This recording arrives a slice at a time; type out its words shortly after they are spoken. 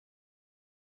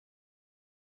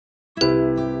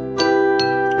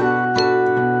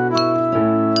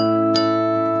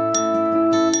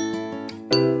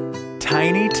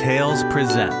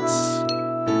presents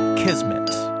Kismet.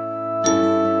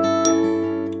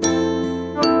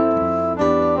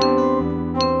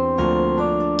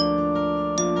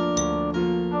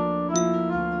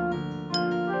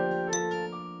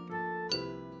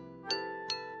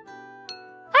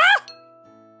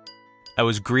 I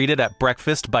was greeted at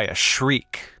breakfast by a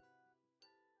shriek.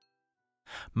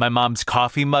 My mom's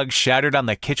coffee mug shattered on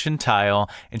the kitchen tile,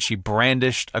 and she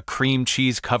brandished a cream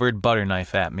cheese-covered butter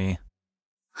knife at me.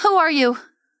 Who are you?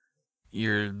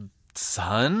 Your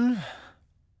son?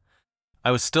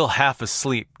 I was still half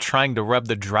asleep, trying to rub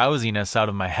the drowsiness out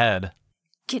of my head.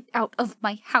 Get out of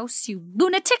my house, you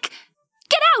lunatic!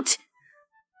 Get out!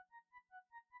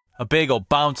 A bagel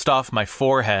bounced off my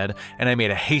forehead, and I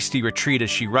made a hasty retreat as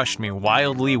she rushed me,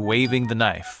 wildly waving the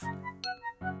knife.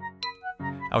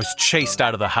 I was chased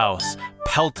out of the house,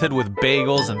 pelted with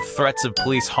bagels and threats of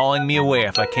police hauling me away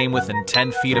if I came within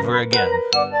 10 feet of her again.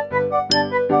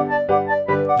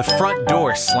 The front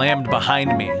door slammed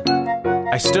behind me.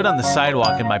 I stood on the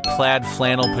sidewalk in my plaid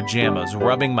flannel pajamas,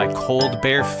 rubbing my cold,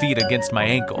 bare feet against my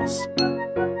ankles.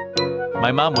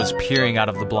 My mom was peering out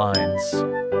of the blinds.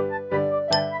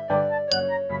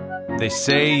 They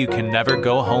say you can never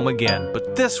go home again,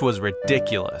 but this was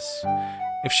ridiculous.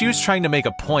 If she was trying to make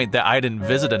a point that I didn't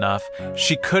visit enough,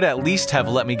 she could at least have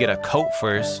let me get a coat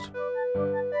first.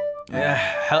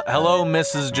 Hello,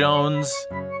 Mrs. Jones.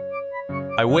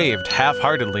 I waved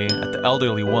half-heartedly at the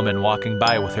elderly woman walking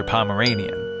by with her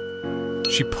Pomeranian.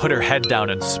 She put her head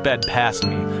down and sped past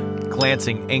me,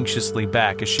 glancing anxiously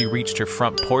back as she reached her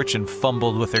front porch and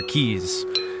fumbled with her keys.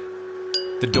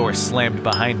 The door slammed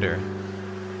behind her.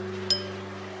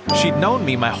 She'd known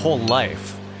me my whole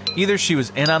life. Either she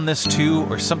was in on this too,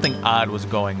 or something odd was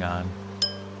going on.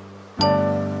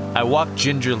 I walked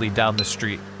gingerly down the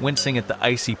street, wincing at the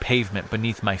icy pavement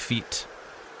beneath my feet.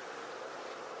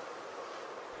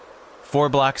 4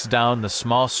 blocks down, the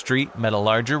small street met a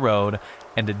larger road,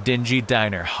 and a dingy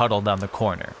diner huddled on the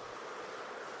corner.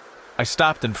 I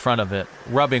stopped in front of it,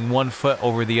 rubbing one foot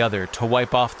over the other to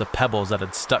wipe off the pebbles that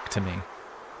had stuck to me.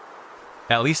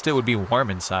 At least it would be warm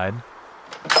inside.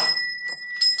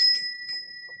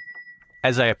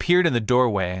 As I appeared in the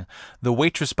doorway, the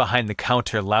waitress behind the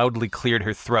counter loudly cleared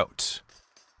her throat.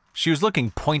 She was looking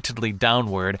pointedly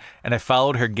downward, and I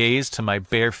followed her gaze to my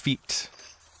bare feet.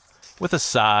 With a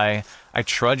sigh, I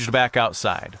trudged back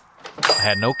outside. I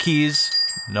had no keys,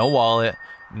 no wallet,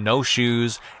 no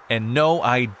shoes, and no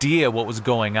idea what was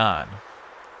going on.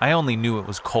 I only knew it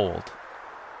was cold.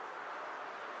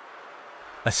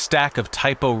 A stack of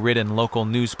typo-ridden local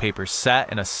newspapers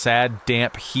sat in a sad,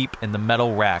 damp heap in the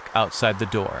metal rack outside the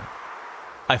door.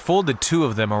 I folded 2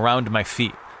 of them around my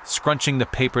feet, scrunching the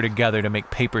paper together to make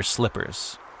paper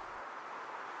slippers.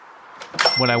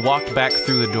 When I walked back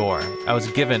through the door, I was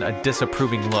given a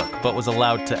disapproving look, but was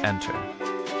allowed to enter.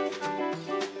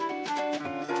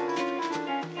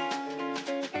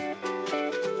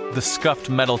 The scuffed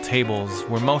metal tables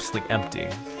were mostly empty,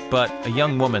 but a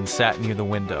young woman sat near the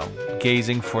window,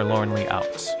 gazing forlornly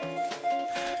out.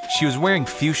 She was wearing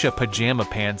fuchsia pajama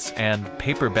pants and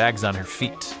paper bags on her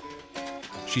feet.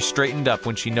 She straightened up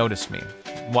when she noticed me,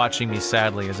 watching me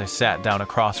sadly as I sat down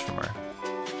across from her.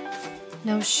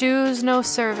 No shoes, no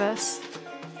service.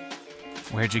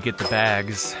 Where'd you get the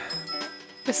bags?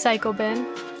 Recycle bin.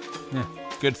 Yeah,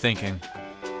 good thinking.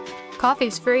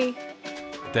 Coffee's free.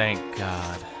 Thank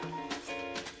God.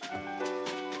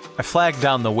 I flagged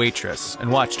down the waitress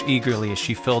and watched eagerly as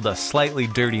she filled a slightly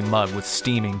dirty mug with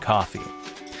steaming coffee.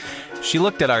 She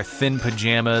looked at our thin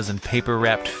pajamas and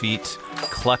paper-wrapped feet,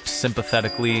 clucked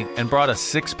sympathetically, and brought us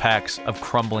 6 packs of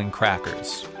crumbling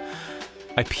crackers.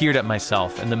 I peered at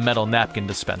myself in the metal napkin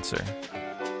dispenser.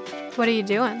 What are you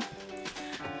doing?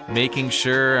 Making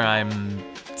sure I'm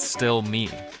still me.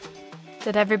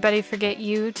 Did everybody forget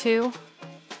you, too?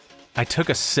 I took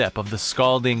a sip of the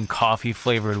scalding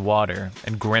coffee-flavored water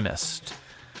and grimaced.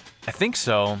 I think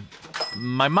so.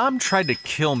 My mom tried to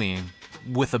kill me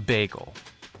with a bagel.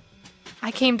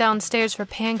 I came downstairs for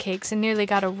pancakes and nearly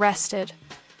got arrested.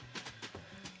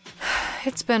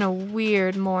 It's been a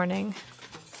weird morning.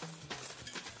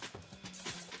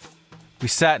 We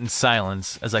sat in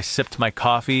silence as I sipped my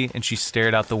coffee and she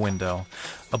stared out the window,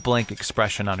 a blank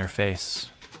expression on her face.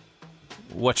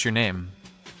 What's your name?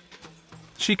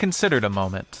 She considered a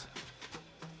moment.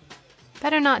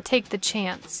 Better not take the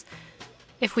chance.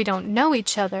 If we don't know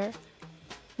each other,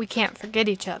 we can't forget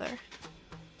each other.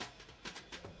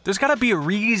 There's gotta be a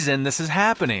reason this is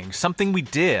happening, something we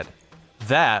did.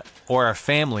 That, or our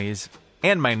families,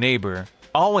 and my neighbor,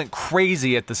 all went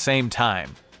crazy at the same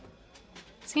time.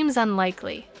 Seems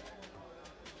unlikely.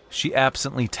 She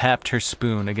absently tapped her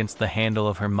spoon against the handle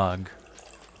of her mug,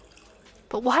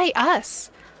 But why us?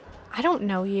 I don't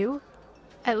know you.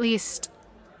 At least,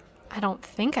 I don't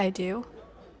think I do.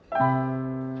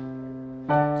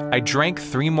 I drank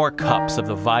 3 more cups of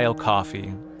the vile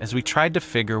coffee as we tried to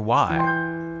figure why.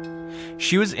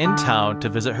 She was in town to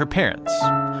visit her parents.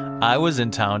 I was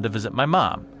in town to visit my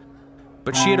mom.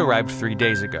 But she had arrived 3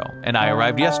 days ago, and I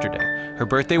arrived yesterday. Her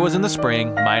birthday was in the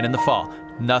spring, mine in the fall.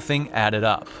 Nothing added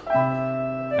up.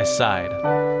 I sighed,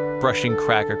 brushing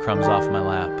cracker crumbs off my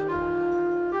lap.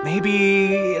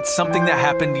 Maybe it's something that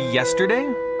happened yesterday?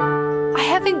 I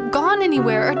haven't gone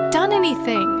anywhere or done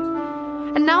anything.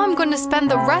 And now I'm going to spend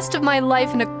the rest of my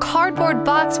life in a cardboard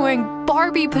box wearing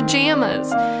Barbie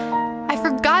pajamas. I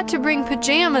forgot to bring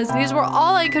pajamas. These were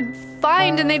all I could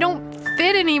find, and they don't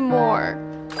fit anymore.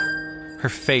 Her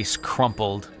face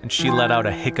crumpled, and she let out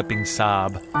a hiccuping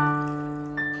sob.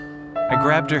 I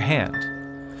grabbed her hand.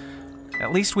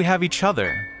 At least we have each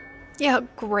other. Yeah,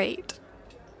 great.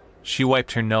 She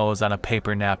wiped her nose on a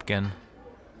paper napkin.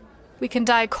 We can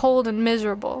die cold and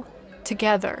miserable,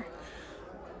 together.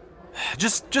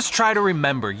 Just try to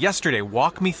remember yesterday.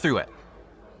 Walk me through it.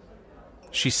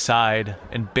 She sighed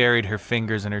and buried her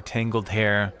fingers in her tangled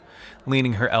hair,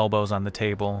 leaning her elbows on the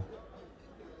table.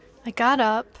 I got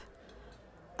up,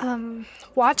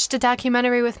 watched a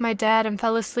documentary with my dad and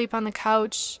fell asleep on the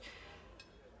couch.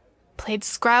 Played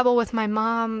Scrabble with my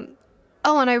mom.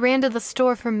 Oh, and I ran to the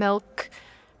store for milk.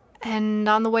 And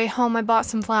on the way home, I bought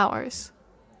some flowers.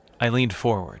 I leaned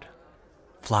forward.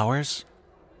 Flowers?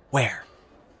 Where?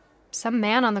 Some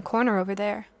man on the corner over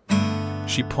there.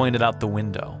 She pointed out the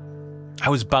window. I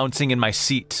was bouncing in my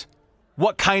seat.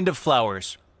 What kind of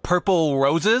flowers? Purple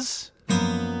roses?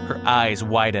 Her eyes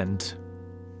widened.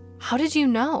 How did you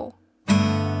know?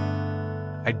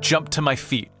 I jumped to my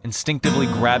feet, instinctively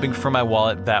grabbing for my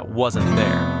wallet that wasn't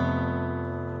there.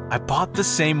 I bought the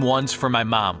same ones for my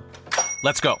mom.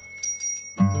 Let's go.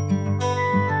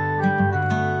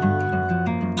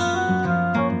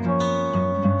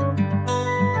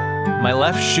 My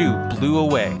left shoe blew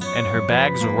away, and her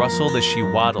bags rustled as she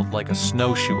waddled like a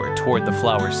snowshoer toward the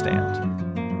flower stand.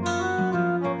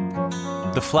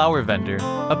 The flower vendor,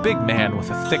 a big man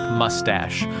with a thick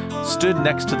mustache, stood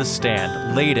next to the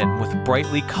stand, laden with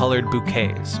brightly colored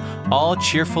bouquets, all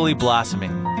cheerfully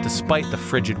blossoming despite the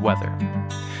frigid weather.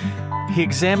 He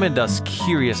examined us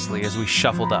curiously as we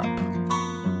shuffled up.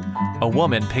 A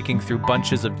woman picking through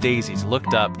bunches of daisies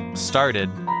looked up, started,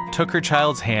 took her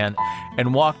child's hand,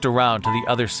 and walked around to the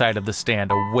other side of the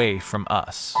stand away from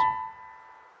us.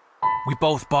 "We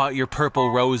both bought your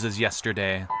purple roses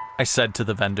yesterday," I said to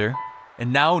the vendor,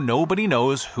 "and now nobody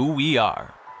knows who we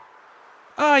are."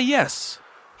 Ah, yes.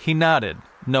 He nodded,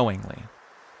 knowingly.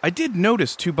 I did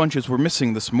notice 2 bunches were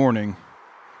missing this morning.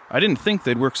 I didn't think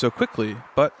they'd work so quickly,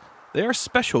 but they are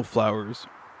special flowers.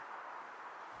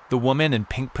 The woman in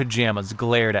pink pajamas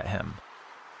glared at him.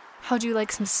 How'd you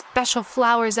like some special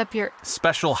flowers up your...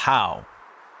 Special how?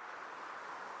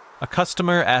 A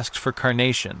customer asked for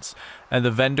carnations, and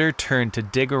the vendor turned to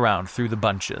dig around through the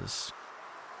bunches.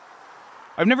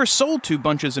 I've never sold 2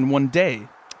 bunches in one day.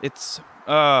 It's,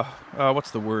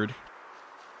 what's the word?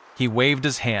 He waved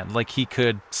his hand like he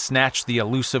could snatch the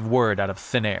elusive word out of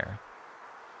thin air.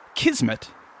 Kismet.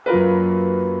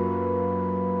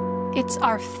 It's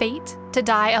our fate to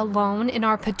die alone in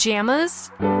our pajamas?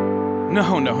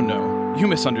 No. You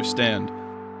misunderstand.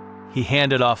 He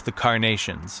handed off the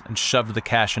carnations and shoved the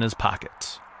cash in his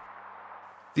pocket.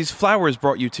 These flowers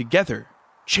brought you together,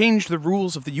 changed the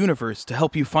rules of the universe to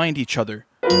help you find each other,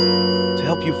 to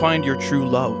help you find your true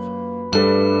love.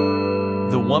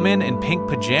 The woman in pink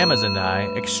pajamas and I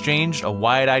exchanged a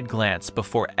wide-eyed glance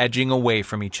before edging away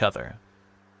from each other.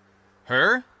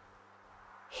 Her?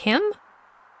 Him?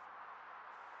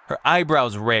 Her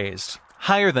eyebrows raised,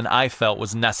 higher than I felt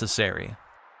was necessary.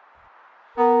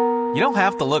 You don't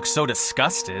have to look so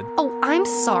disgusted. Oh, I'm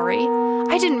sorry.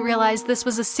 I didn't realize this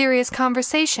was a serious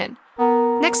conversation.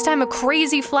 Next time a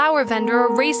crazy flower vendor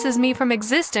erases me from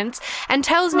existence and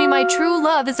tells me my true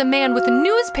love is a man with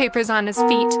newspapers on his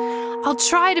feet, I'll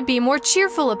try to be more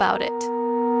cheerful about it.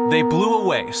 They blew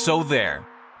away, so there.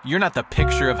 You're not the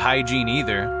picture of hygiene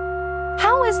either.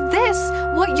 How is this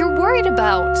what you're worried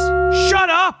about? Shut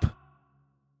up!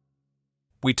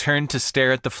 We turned to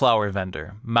stare at the flower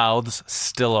vendor, mouths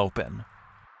still open.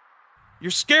 You're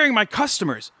scaring my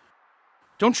customers.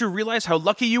 Don't you realize how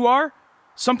lucky you are?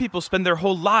 Some people spend their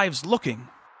whole lives looking.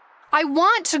 I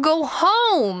want to go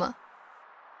home.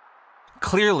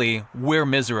 Clearly, we're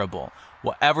miserable.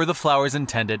 Whatever the flowers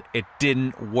intended, it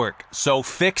didn't work. So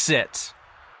fix it.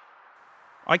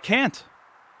 I can't.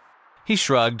 He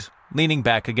shrugged, leaning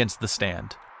back against the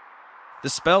stand. The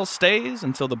spell stays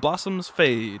until the blossoms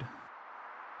fade.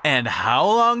 And how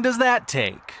long does that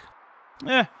take?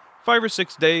 5 or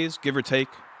 6 days, give or take.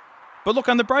 But look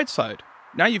on the bright side.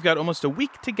 Now you've got almost a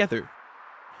week together.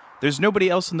 There's nobody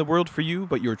else in the world for you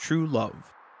but your true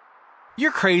love.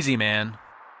 You're crazy, man.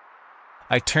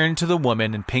 I turned to the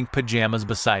woman in pink pajamas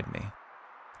beside me.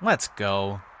 Let's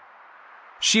go.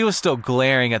 She was still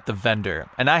glaring at the vendor,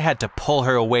 and I had to pull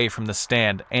her away from the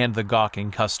stand and the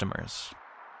gawking customers.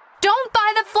 Don't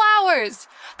buy the flowers!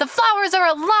 The flowers are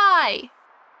a lie!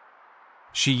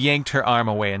 She yanked her arm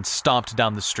away and stomped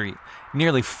down the street,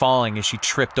 nearly falling as she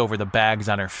tripped over the bags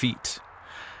on her feet.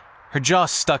 Her jaw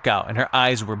stuck out and her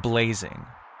eyes were blazing.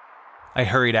 I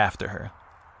hurried after her.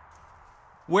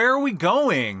 Where are we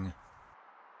going?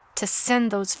 To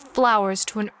send those flowers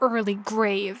to an early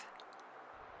grave.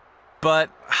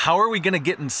 But how are we gonna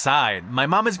get inside? My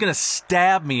mom is gonna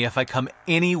stab me if I come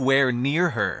anywhere near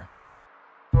her.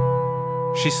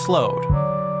 She slowed,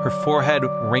 her forehead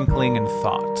wrinkling in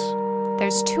thought.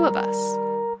 There's 2 of us.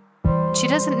 She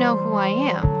doesn't know who I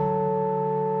am.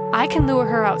 I can lure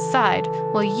her outside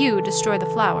while you destroy the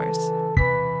flowers.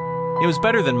 It was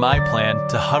better than my plan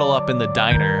to huddle up in the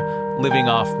diner, living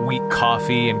off weak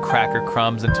coffee and cracker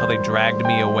crumbs until they dragged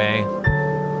me away.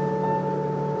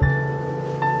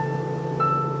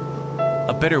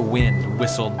 A bitter wind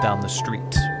whistled down the street.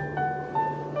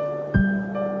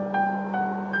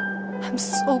 I'm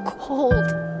so cold.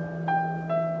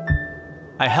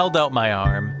 I held out my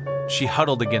arm. She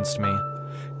huddled against me,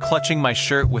 clutching my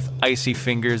shirt with icy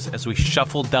fingers as we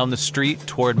shuffled down the street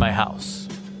toward my house.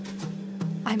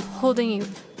 I'm holding you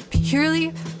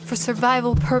purely for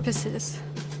survival purposes.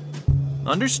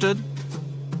 Understood.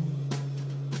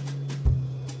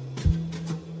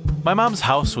 My mom's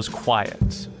house was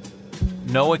quiet.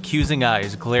 No accusing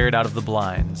eyes glared out of the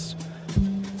blinds.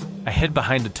 I hid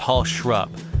behind a tall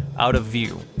shrub, out of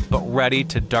view, but ready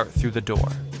to dart through the door.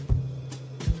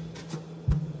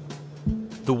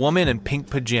 The woman in pink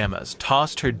pajamas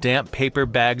tossed her damp paper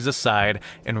bags aside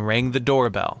and rang the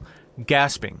doorbell,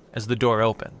 gasping as the door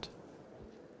opened.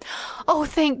 Oh,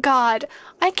 thank God.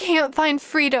 I can't find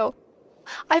Frito.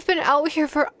 I've been out here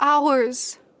for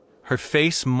hours. Her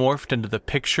face morphed into the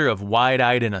picture of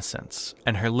wide-eyed innocence,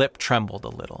 and her lip trembled a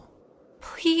little.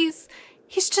 Please,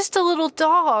 he's just a little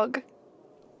dog.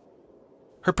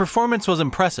 Her performance was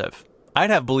impressive.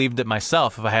 I'd have believed it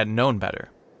myself if I hadn't known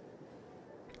better.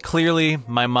 Clearly,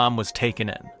 my mom was taken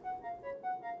in.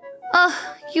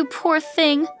 You poor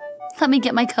thing. Let me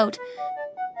get my coat.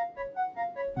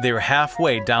 They were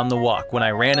halfway down the walk when I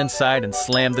ran inside and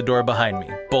slammed the door behind me,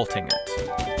 bolting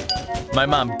it. My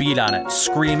mom beat on it,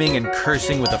 screaming and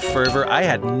cursing with a fervor I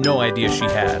had no idea she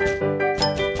had.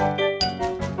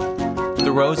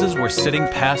 The roses were sitting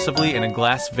passively in a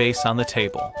glass vase on the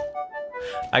table.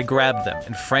 I grabbed them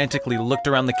and frantically looked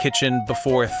around the kitchen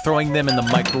before throwing them in the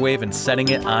microwave and setting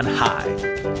it on high.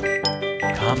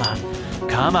 Come on,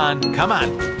 come on, come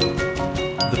on.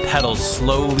 The petals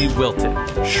slowly wilted,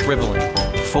 shriveling,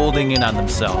 folding in on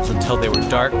themselves until they were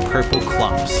dark purple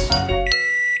clumps.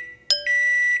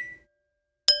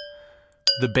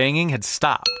 The banging had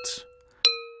stopped.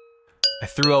 I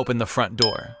threw open the front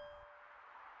door.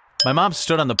 My mom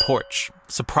stood on the porch,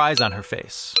 surprise on her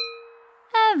face.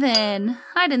 Evan,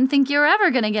 I didn't think you were ever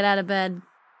gonna get out of bed.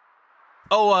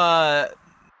 I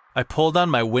pulled on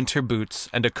my winter boots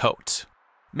and a coat.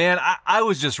 Man, I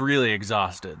was just really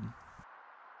exhausted.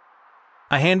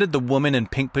 I handed the woman in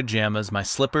pink pajamas my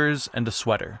slippers and a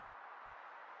sweater.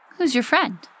 Who's your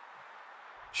friend?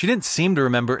 She didn't seem to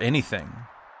remember anything.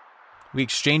 We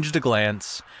exchanged a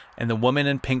glance, and the woman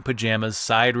in pink pajamas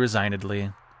sighed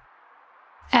resignedly.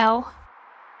 Elle.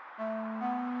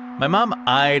 My mom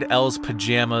eyed Elle's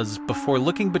pajamas before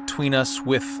looking between us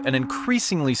with an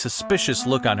increasingly suspicious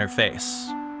look on her face.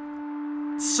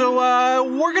 So,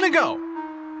 we're gonna go.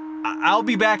 I'll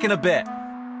be back in a bit.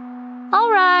 All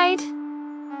right.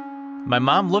 My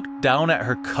mom looked down at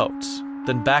her coat,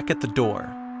 then back at the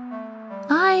door.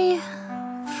 I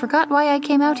forgot why I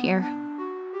came out here.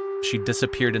 She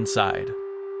disappeared inside.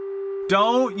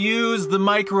 Don't use the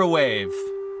microwave.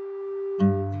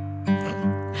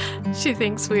 She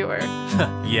thinks we were.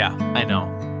 Yeah, I know.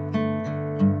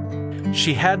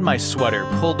 She had my sweater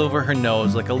pulled over her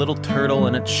nose like a little turtle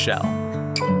in its shell.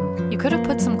 You could have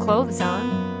put some clothes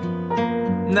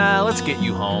on. Nah, let's get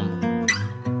you home.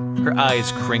 Her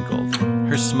eyes crinkled,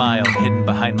 her smile hidden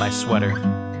behind my sweater.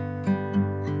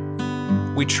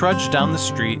 We trudged down the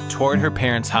street toward her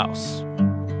parents' house.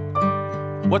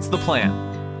 What's the plan?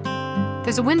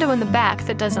 There's a window in the back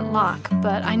that doesn't lock,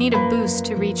 but I need a boost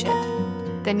to reach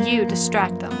it. Then you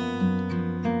distract them.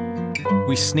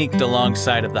 We sneaked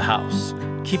alongside of the house,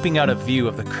 keeping out of view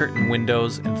of the curtained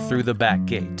windows and through the back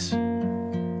gate.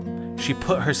 She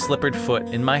put her slippered foot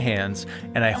in my hands,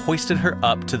 and I hoisted her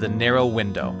up to the narrow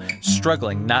window,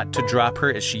 struggling not to drop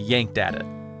her as she yanked at it.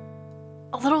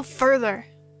 A little further.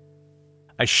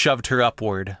 I shoved her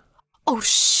upward. Oh,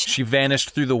 shh. She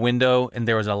vanished through the window, and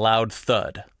there was a loud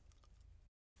thud.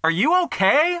 "Are you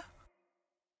okay?"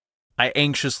 I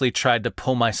anxiously tried to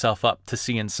pull myself up to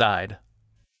see inside.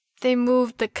 They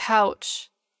moved the couch.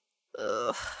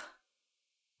 Ugh.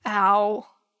 Ow.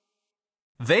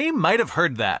 They might have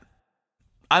heard that.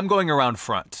 I'm going around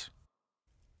front.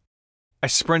 I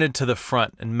sprinted to the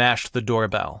front and mashed the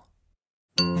doorbell.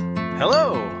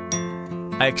 "Hello!"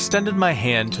 I extended my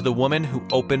hand to the woman who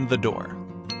opened the door.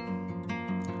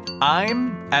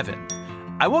 "I'm Evan.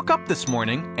 I woke up this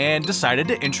morning and decided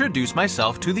to introduce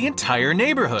myself to the entire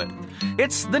neighborhood.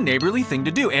 It's the neighborly thing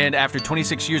to do, and after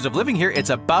 26 years of living here, it's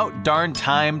about darn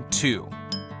time too.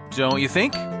 Don't you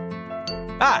think?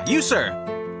 Ah, you, sir!"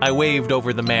 I waved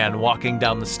over the man walking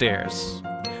down the stairs.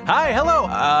 "Hi, hello.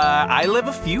 I live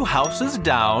a few houses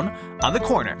down on the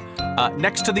corner,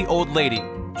 next to the old lady.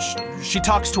 She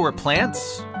talks to her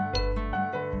plants."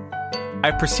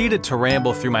 I proceeded to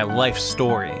ramble through my life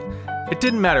story. It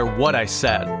didn't matter what I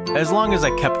said, as long as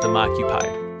I kept them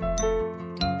occupied.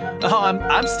 "Oh,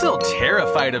 I'm still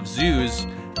terrified of zoos.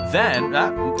 Then,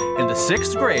 in the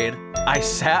 6th grade, I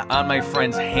sat on my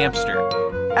friend's hamster.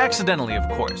 Accidentally, of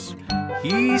course.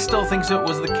 He still thinks it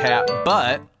was the cat,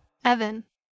 but..." Evan.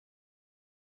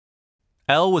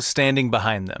 Elle was standing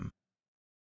behind them.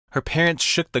 Her parents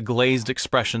shook the glazed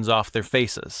expressions off their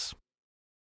faces.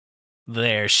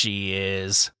 "There she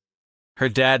is. Her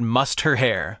dad mussed her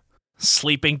hair.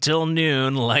 Sleeping till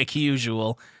noon, like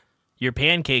usual. Your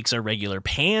pancakes are regular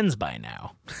pans by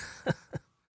now."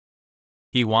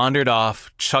 He wandered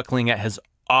off, chuckling at his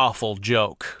awful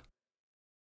joke.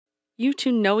 "You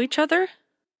two know each other?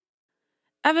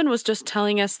 Evan was just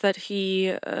telling us that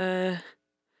he,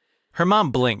 Her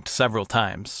mom blinked several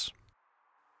times.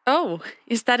 Oh,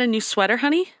 is that a new sweater,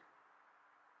 honey?"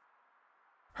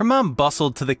 Her mom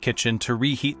bustled to the kitchen to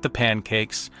reheat the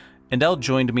pancakes, and Elle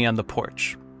joined me on the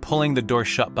porch, pulling the door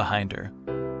shut behind her.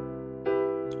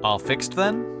 "All fixed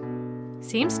then?"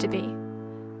 Seems to be.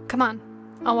 Come on,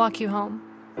 I'll walk you home.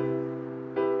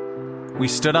 We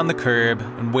stood on the curb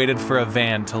and waited for a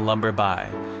van to lumber by,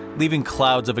 leaving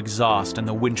clouds of exhaust in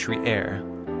the wintry air.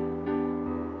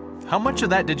 "How much of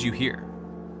that did you hear?"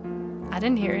 I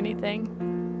didn't hear anything.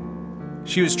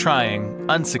 She was trying,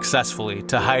 unsuccessfully,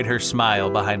 to hide her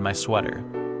smile behind my sweater.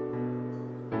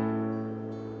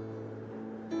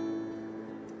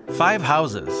 5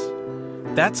 houses.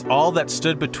 That's all that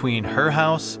stood between her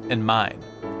house and mine.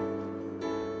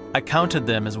 I counted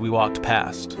them as we walked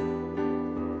past.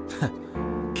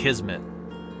 Kismet.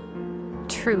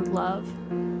 True love.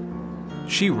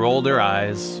 She rolled her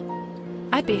eyes.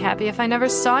 I'd be happy if I never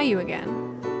saw you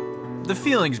again. The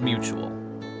feeling's mutual.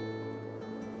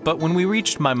 But when we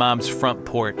reached my mom's front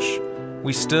porch,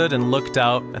 we stood and looked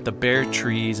out at the bare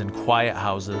trees and quiet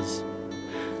houses.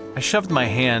 I shoved my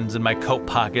hands in my coat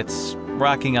pockets,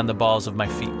 rocking on the balls of my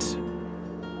feet.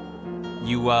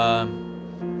 You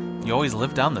always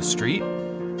lived down the street?"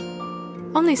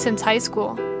 Only since high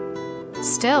school.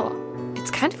 Still,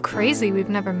 it's kind of crazy we've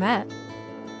never met.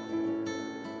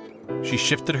 She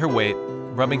shifted her weight,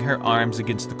 rubbing her arms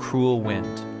against the cruel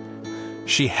wind.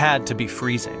 She had to be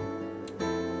freezing.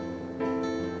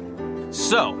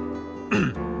 "So,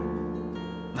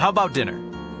 how about dinner?"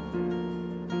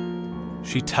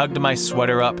 She tugged my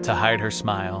sweater up to hide her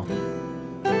smile.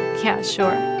 Yeah,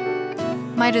 sure.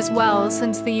 Might as well,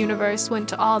 since the universe went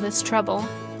to all this trouble.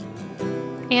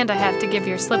 And I have to give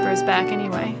your slippers back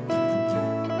anyway.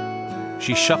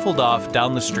 She shuffled off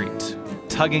down the street,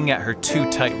 tugging at her too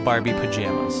tight Barbie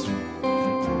pajamas.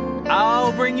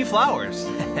 "I'll bring you flowers."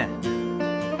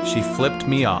 She flipped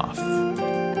me off.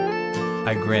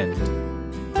 I grinned.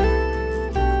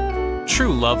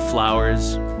 True love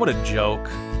flowers, what a joke.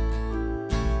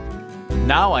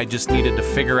 Now I just needed to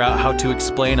figure out how to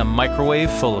explain a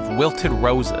microwave full of wilted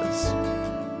roses.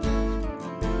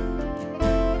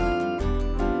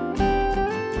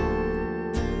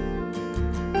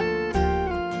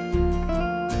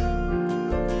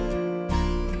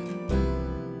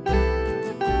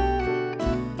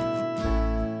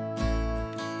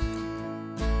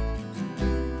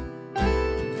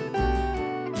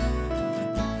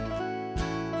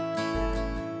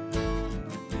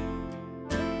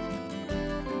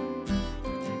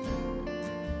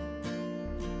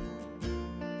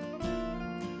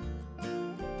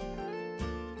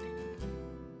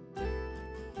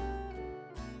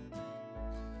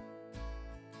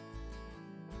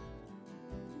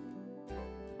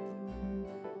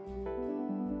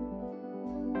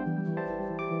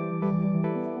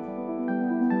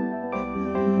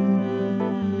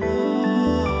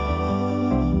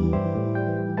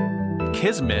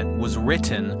 Kismet was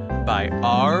written by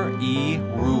R.E.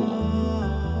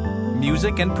 Rule.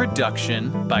 Music and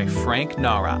production by Frank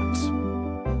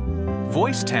Nawrot.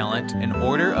 Voice talent in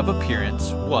order of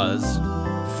appearance was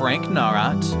Frank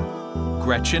Nawrot,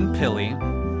 Gretchen Pilley,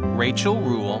 Rachel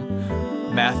Rule,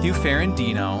 Matthew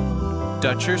Ferrandino,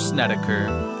 Dutcher Snedeker,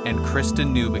 and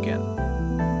Kristen Newbegin.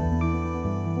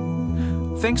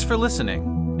 Thanks for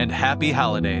listening, and happy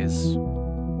holidays.